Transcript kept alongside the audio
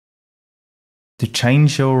To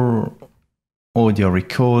change your audio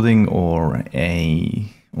recording or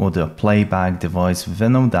a audio playback device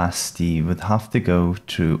within Audacity, you would have to go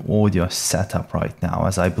to audio setup right now,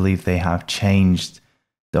 as I believe they have changed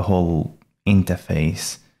the whole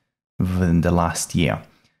interface within the last year.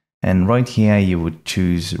 And right here you would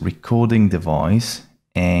choose recording device,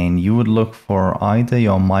 and you would look for either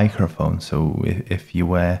your microphone, so if you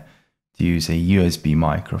were to use a USB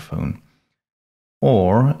microphone,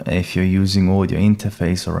 or if you're using audio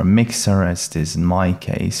interface or a mixer, as it is in my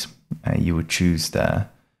case, you would choose the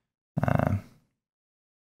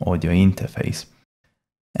audio interface.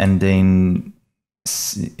 And then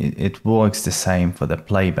it works the same for the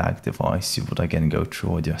playback device. You would again go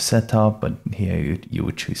through audio setup, but here you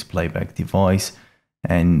would choose playback device.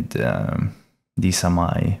 And these are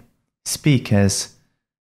my speakers,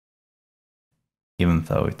 even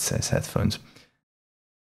though it says headphones.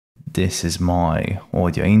 This is my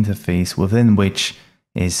audio interface, within which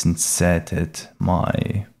is inserted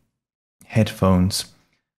my headphones.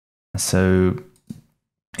 So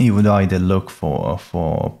you would either look for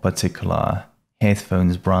a particular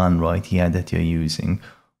headphones brand right here that you're using,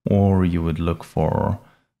 or you would look for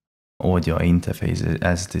audio interface,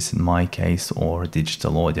 as it is in my case, or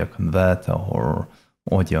digital audio converter or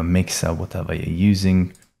audio mixer, whatever you're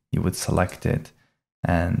using. You would select it,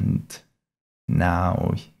 and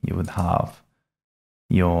now you would have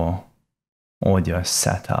your audio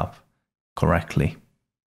set up correctly.